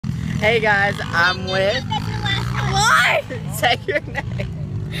Hey guys, I'm with. Why? Say your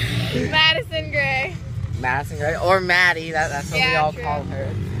name. Madison Gray. Madison Gray or Maddie. That's what we all call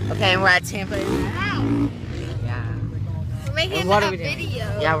her. Okay, and we're at Tampa. Wow. Yeah. We're making What a are we doing?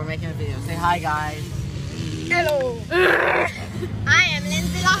 video. Yeah, we're making a video. Say hi, guys. Hello. I am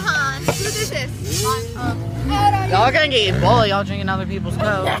Lindsay Lahan. Who is this? Y'all are gonna get Ebola. Y'all drinking other people's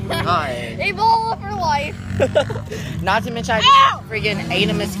Coke. Hi. Ebola for life. Not to mention I freaking ate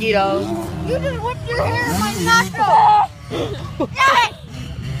a mosquito. You just whipped your hair in my nostril. Hey!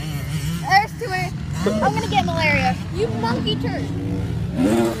 There's two it. I'm gonna get malaria. You monkey turd.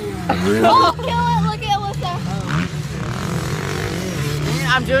 Oh, kill it. Look at Alyssa.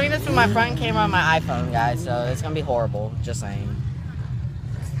 I'm doing this with my front camera on my iPhone, guys, so it's gonna be horrible. Just saying.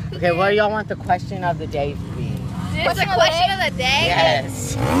 Okay, what do y'all want the question of the day to be? What's the question of the day?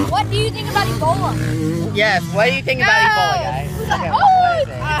 Yes. What do you think about Ebola? Yes, what do you think about Ebola, guys? Okay, what is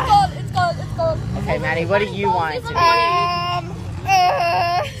it? It's cold. Okay, Maddie, what do you want it to be?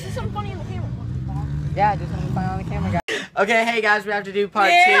 This is something funny in the camera. Yeah, do something fun on the camera, guys. Okay, hey guys, we have to do part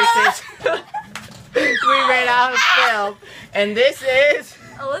 2 since we ran out of film. And this is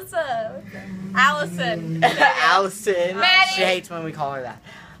Alyssa. Allison. Allison. Maddie. She hates when we call her that.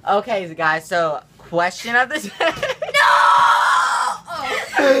 Okay, guys, so question of the day.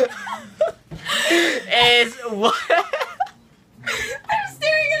 No! Is what? I'm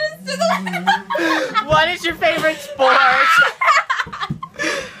staring at us to the What is your favorite sport?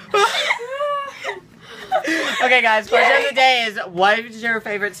 Okay, guys, question of the day is what is your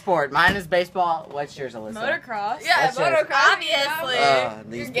favorite sport? Mine is baseball. What's yours, Alyssa? Motocross. Yeah, What's yours? motocross. Obviously.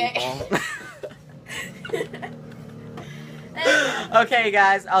 These You're gay. people. Okay,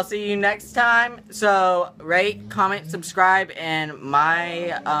 guys, I'll see you next time. So, rate, comment, subscribe, and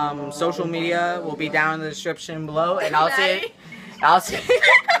my social media will be down in the description below. And I'll see.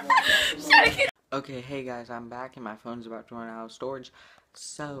 Okay, hey guys, I'm back, and my phone's about to run out of storage.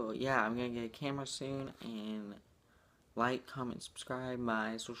 So, yeah, I'm gonna get a camera soon, and like, comment, subscribe.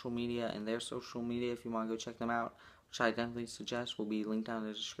 My social media and their social media, if you want to go check them out, which I definitely suggest, will be linked down in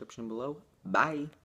the description below. Bye.